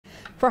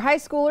For high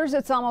schoolers,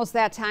 it's almost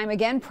that time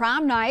again.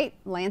 Prom night.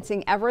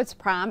 Lansing Everett's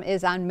prom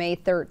is on May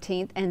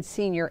 13th, and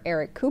senior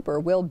Eric Cooper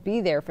will be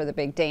there for the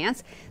big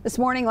dance. This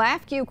morning,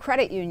 LAFCU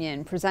Credit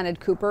Union presented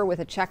Cooper with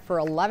a check for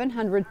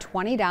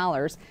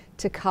 $1,120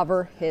 to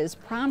cover his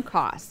prom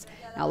costs.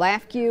 Now,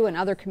 LAFCU and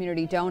other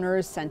community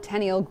donors,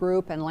 Centennial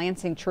Group and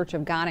Lansing Church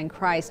of God in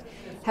Christ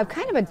have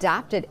kind of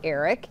adopted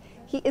Eric.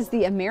 He is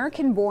the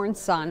American-born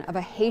son of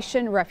a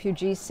Haitian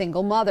refugee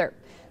single mother.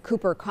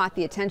 Cooper caught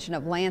the attention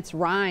of Lance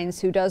Rhines,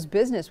 who does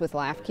business with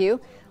LAFCU.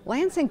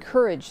 Lance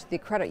encouraged the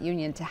credit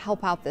union to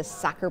help out this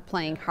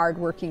soccer-playing,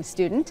 hard-working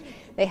student.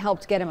 They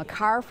helped get him a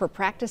car for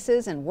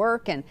practices and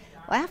work, and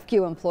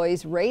LAFCU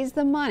employees raised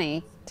the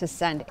money to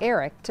send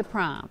Eric to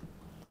prom.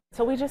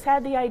 So we just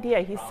had the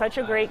idea. He's such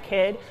a great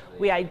kid.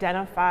 We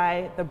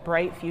identify the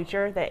bright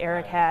future that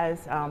Eric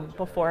has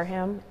before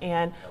him,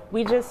 and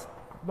we just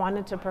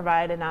wanted to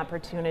provide an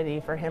opportunity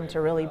for him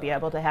to really be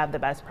able to have the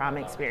best prom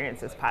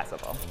experience as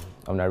possible.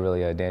 I'm not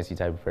really a dancey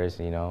type of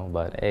person, you know,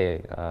 but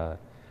hey,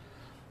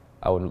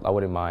 I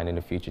wouldn't mind in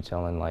the future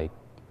telling, like,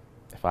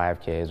 if I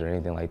have kids or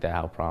anything like that,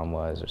 how prom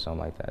was or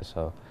something like that.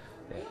 So.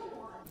 Yeah.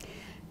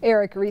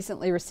 Eric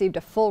recently received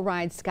a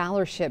full-ride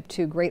scholarship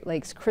to Great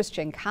Lakes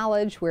Christian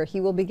College, where he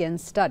will begin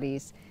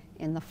studies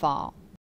in the fall.